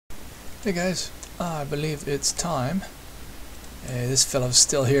Hey guys, I believe it's time. This fellow's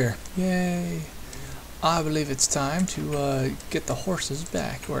still here. Yay! I believe it's time to get the horses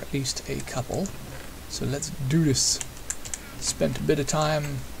back, or at least a couple. So let's do this. Spent a bit of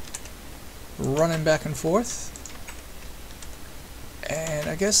time running back and forth. And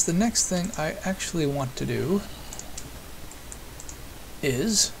I guess the next thing I actually want to do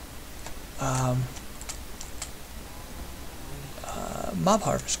is mob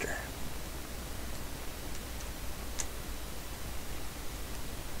harvester.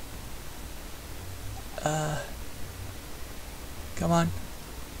 Come on.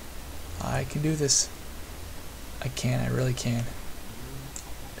 I can do this. I can, I really can.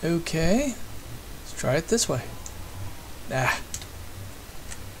 Okay. Let's try it this way.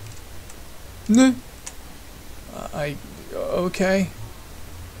 No. Okay.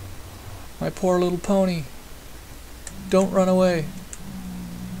 My poor little pony. Don't run away.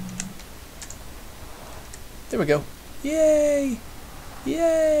 There we go. Yay!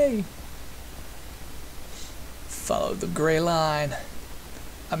 Yay! Follow the gray line.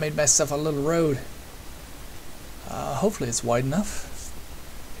 I made myself a little road. Hopefully it's wide enough.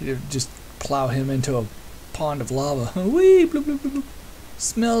 You just plow him into a pond of lava. Wee! Bloop, bloop, bloop, bloop.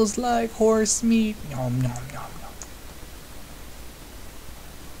 Smells like horse meat. Nom, nom, nom, nom.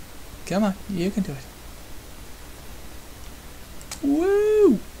 Come on, you can do it.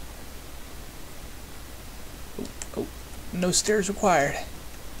 Woo! Oh, no stairs required.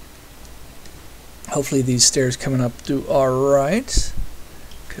 Hopefully these stairs coming up do alright,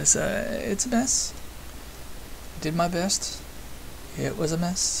 because it's a mess. I did my best. It was a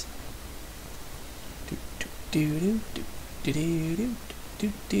mess. And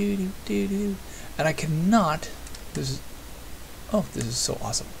I cannot. This is so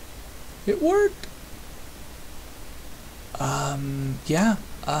awesome. It worked. Yeah.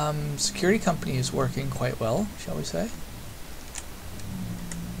 Security company is working quite well, shall we say?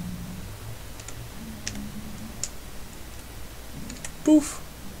 Poof!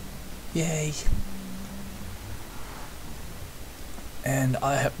 Yay! And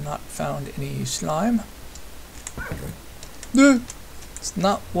I have not found any slime. No! It's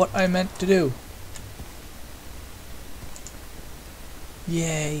not what I meant to do.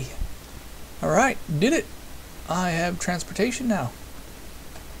 Yay! Alright, did it! I have transportation now.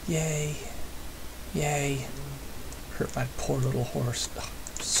 Yay! Yay! Hurt my poor little horse. Ugh,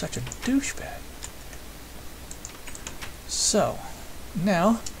 such a douchebag. So,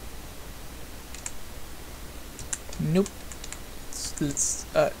 now, nope. It's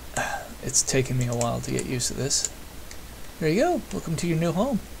taken me a while to get used to this. There you go. Welcome to your new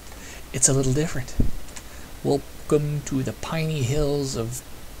home. It's a little different. Welcome to the piney hills of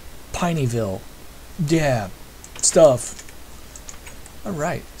Pineyville. Yeah, stuff.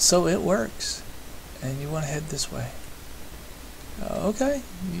 Alright, so it works. And you want to head this way. Okay,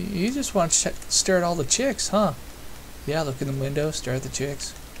 you just want to stare at all the chicks, huh? Yeah, look in the window, stare at the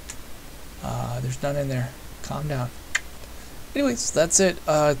chicks. There's none in there. Calm down. Anyways, that's it.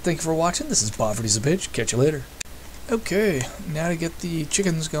 Thank you for watching. This is Poverty's a Bitch. Catch you later. Okay, now to get the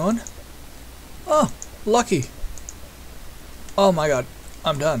chickens going. Oh, lucky. Oh my god,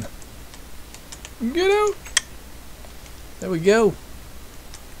 I'm done. Get out. There we go.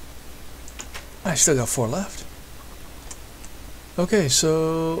 I still got 4 left. Okay,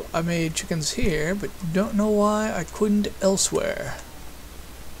 so I made chickens here, but don't know why I couldn't elsewhere.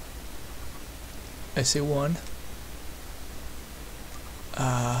 I see 1.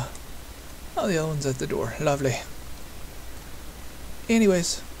 Oh, the other one's at the door. Lovely.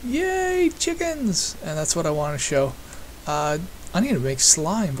 Anyways, yay, chickens! And that's what I want to show. I need to make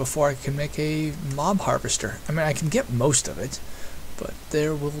slime before I can make a mob harvester. I mean, I can get most of it, but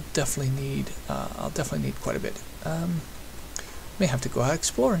there will definitely need, I'll definitely need quite a bit. May have to go out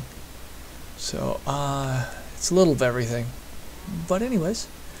exploring. So, it's a little of everything. But anyways,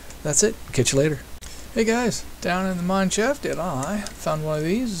 that's it. Catch you later. Hey guys, down in the mine shaft, I found one of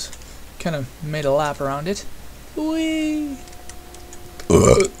these. Kind of made a lap around it. Whee!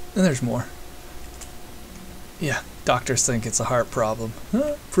 And there's more. Yeah, doctors think it's a heart problem.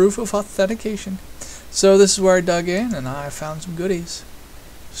 Proof of authentication. So this is where I dug in and I found some goodies.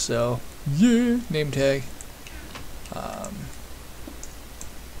 So, yeah, name tag.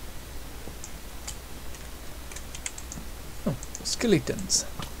 Oh, skeletons.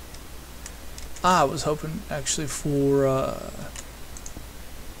 I was hoping actually for,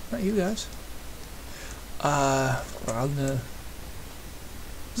 not you guys. Well, the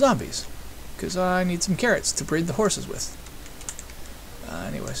zombies. Because I need some carrots to breed the horses with.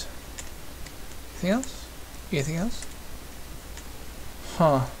 Anyways. Anything else? Anything else?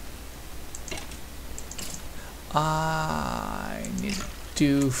 Huh. I need to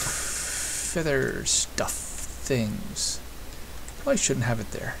do feather stuff things. Well, I shouldn't have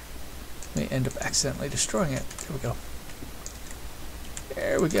it there. May end up accidentally destroying it. There we go.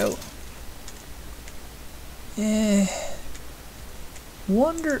 There we go.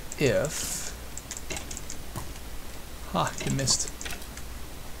 Wonder if... Ha, you missed.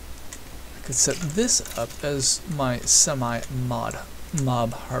 I could set this up as my semi-mob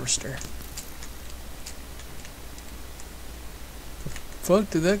harvester. The fuck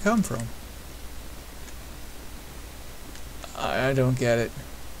did that come from? I don't get it.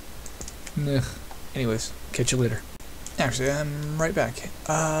 Ugh. Anyways, catch you later. Actually, I'm right back.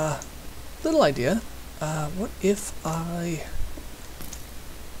 Little idea. What if I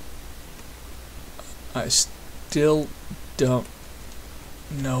still don't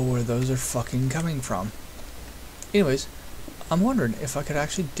know where those are fucking coming from. Anyways, I'm wondering if I could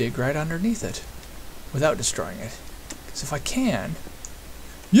actually dig right underneath it without destroying it. Because if I can,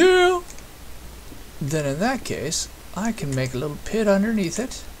 yeah, then in that case, I can make a little pit underneath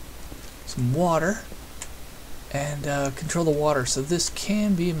it, some water, and control the water. So this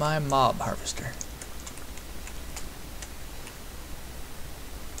can be my mob harvester.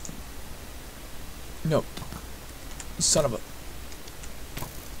 Nope. Son of a...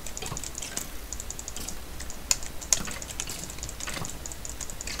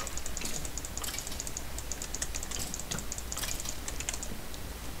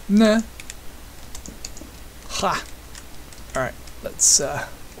 Nah. Ha! Alright, let's, that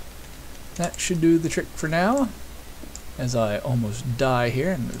should do the trick for now, as I almost die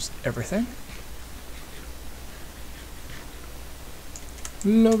here and lose everything.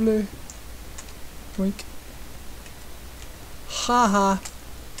 Lovely. Wink. Haha.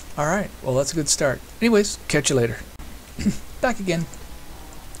 Alright, well that's a good start. Anyways, catch you later. Back again.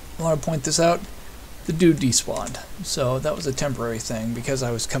 I want to point this out. The dude despawned. So that was a temporary thing because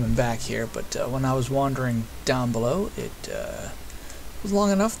I was coming back here, but when I was wandering down below, it was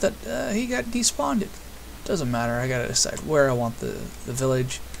long enough that he got despawned. Doesn't matter, I gotta decide where I want the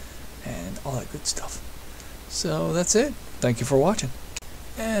village and all that good stuff. So that's it. Thank you for watching.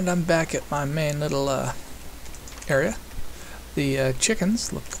 And I'm back at my main little area. The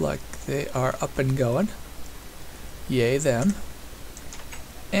chickens look like they are up and going. Yay them.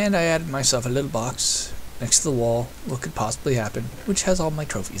 And I added myself a little box next to the wall. What could possibly happen? Which has all my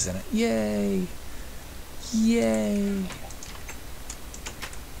trophies in it. Yay! Yay!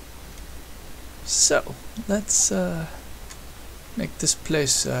 So, let's make this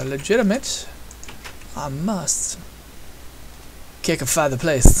place legitimate. I must cakeify the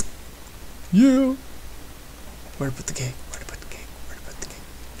place. Yeah! Where to put the cake? Where to put the cake? Where to put the cake?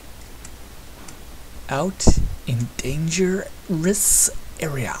 Out in dangerous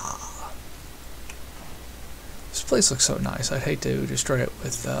area. This place looks so nice. I'd hate to destroy it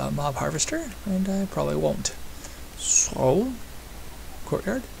with mob harvester, and I probably won't. So,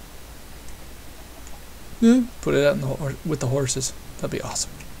 courtyard. Yeah, put it out in the with the horses. That'd be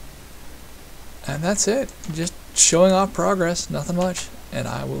awesome. And that's it. Just showing off progress. Nothing much. And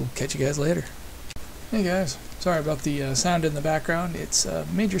I will catch you guys later. Hey guys. Sorry about the sound in the background. It's a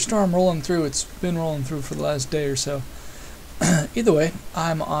major storm rolling through. It's been rolling through for the last day or so. Either way,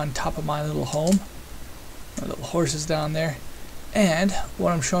 I'm on top of my little home. My little horses down there. And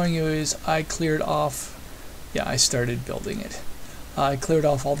what I'm showing you is I cleared off... Yeah, I started building it. I cleared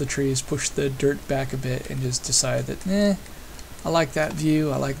off all the trees, pushed the dirt back a bit, and just decided that, I like that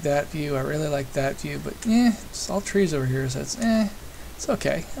view, I like that view, I really like that view, but it's all trees over here, so it's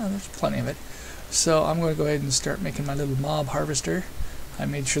okay. There's plenty of it. So I'm going to go ahead and start making my little mob harvester. I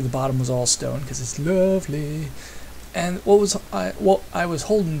made sure the bottom was all stone because it's lovely. And what I was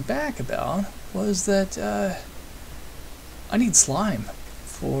holding back about was that I need slime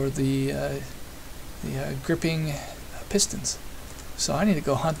for the gripping pistons. So I need to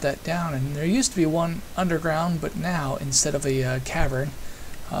go hunt that down. And there used to be one underground, but now instead of a cavern,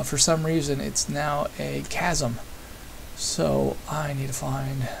 for some reason it's now a chasm. So I need to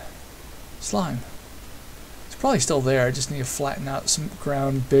find slime. It's probably still there. I just need to flatten out some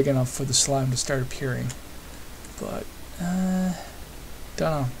ground big enough for the slime to start appearing. But,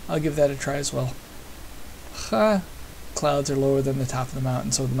 don't know. I'll give that a try as well. Ha! Clouds are lower than the top of the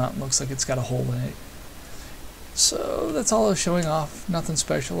mountain, so the mountain looks like it's got a hole in it. So, that's all I was showing off. Nothing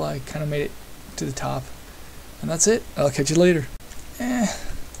special. I kind of made it to the top. And that's it. I'll catch you later. I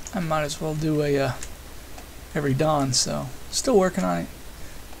might as well do a, every dawn, so, still working on it.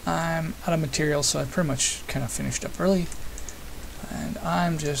 I'm out of material, so I pretty much kind of finished up early. And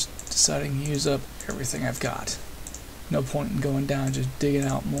I'm just deciding to use up everything I've got. No point in going down, just digging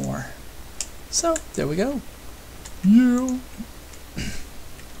out more. So, there we go. Yeah.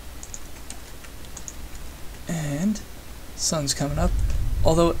 And sun's coming up.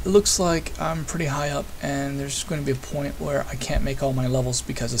 Although it looks like I'm pretty high up and there's going to be a point where I can't make all my levels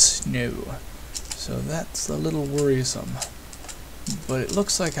because of snow. So that's a little worrisome. But it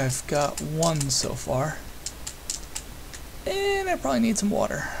looks like I've got one so far. And I probably need some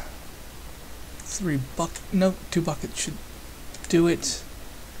water. 2 buckets should do it.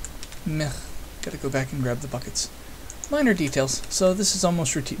 Meh. Gotta go back and grab the buckets. Minor details. So this is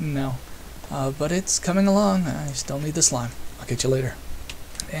almost routine now. But it's coming along. I still need the slime. I'll catch you later.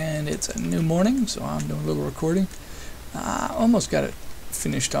 And it's a new morning, so I'm doing a little recording. I almost got it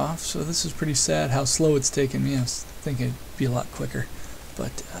finished off, so this is pretty sad how slow it's taken me. I was thinking it'd be a lot quicker.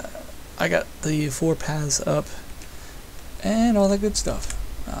 But I got the 4 paths up and all that good stuff.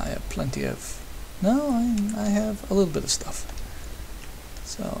 I have plenty of... No, I have a little bit of stuff.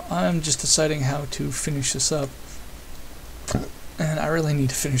 So I'm just deciding how to finish this up. And I really need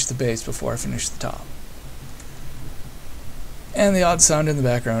to finish the base before I finish the top. And the odd sound in the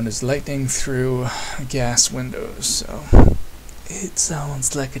background is lightning through gas windows, so it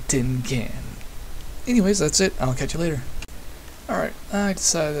sounds like a tin can. Anyways, that's it. I'll catch you later. Alright, I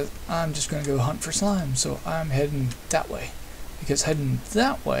decided that I'm just going to go hunt for slime, so I'm heading that way. Because heading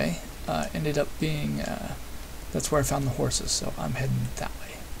that way ended up being, that's where I found the horses, so I'm heading that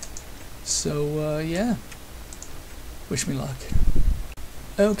way. So, yeah. Wish me luck.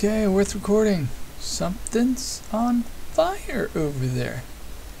 Okay, worth recording. Something's on fire over there.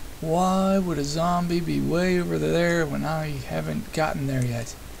 Why would a zombie be way over there when I haven't gotten there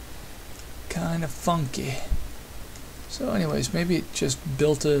yet? Kind of funky. So anyways, maybe it just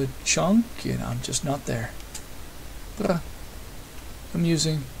built a chunk and I'm just not there. But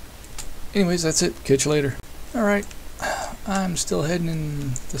amusing. Anyways, that's it. Catch you later. Alright, I'm still heading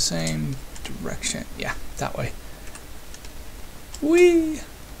in the same direction. Yeah, that way. Whee!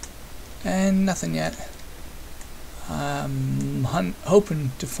 And nothing yet. I'm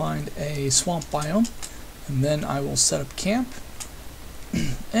hoping to find a swamp biome, and then I will set up camp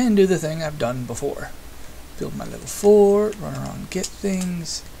and do the thing I've done before. Build my little fort, run around, get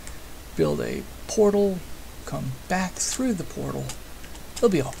things, build a portal, come back through the portal. It'll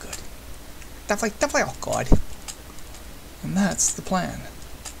be all good. Definitely all good. And that's the plan.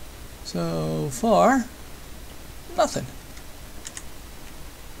 So far, nothing.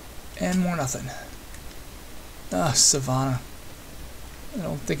 And more nothing. Ah, savanna. I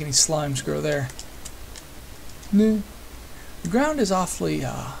don't think any slimes grow there. No. The ground is awfully,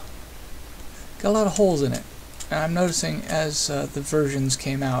 got a lot of holes in it. And I'm noticing as the versions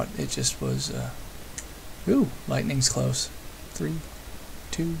came out, it just was, ooh, lightning's close. 3,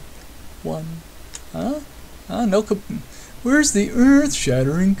 2, 1. Huh? No where's the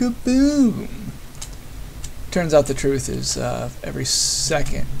earth-shattering kaboom? Turns out the truth is, every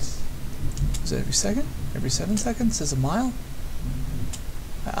second. Is it every second? Every 7 seconds is a mile?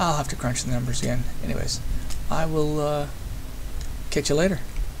 I'll have to crunch the numbers again. Anyways, I will catch you later.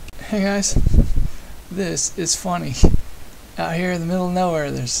 Hey guys, this is funny. Out here in the middle of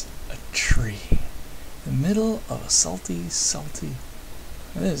nowhere, there's a tree. In the middle of a salty...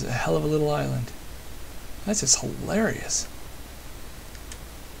 That is a hell of a little island. That's just hilarious.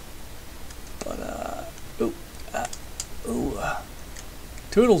 But,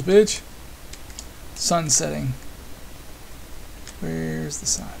 toodles, bitch. Sun setting. Where's the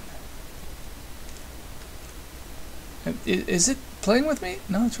sun? Is it playing with me?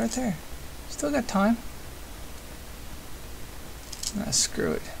 No, it's right there. Still got time. Ah,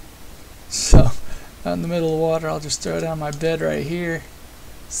 screw it. So, out in the middle of the water, I'll just throw down my bed right here.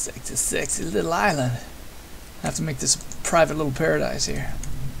 Sexy, sexy little island. I have to make this a private little paradise here.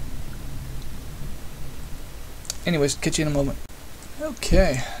 Anyways, catch you in a moment.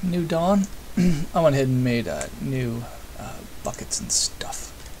 Okay, new dawn. I went ahead and made new buckets and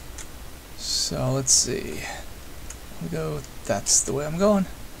stuff. So let's see. We go. That's the way I'm going.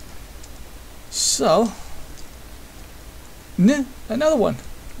 So, another one.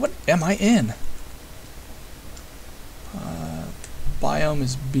 What am I in? Biome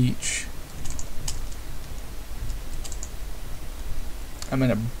is beach. I'm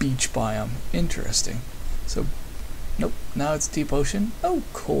in a beach biome. Interesting. So. Nope, now it's deep ocean. Oh,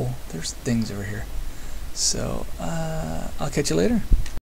 cool. There's things over here. So, I'll catch you later.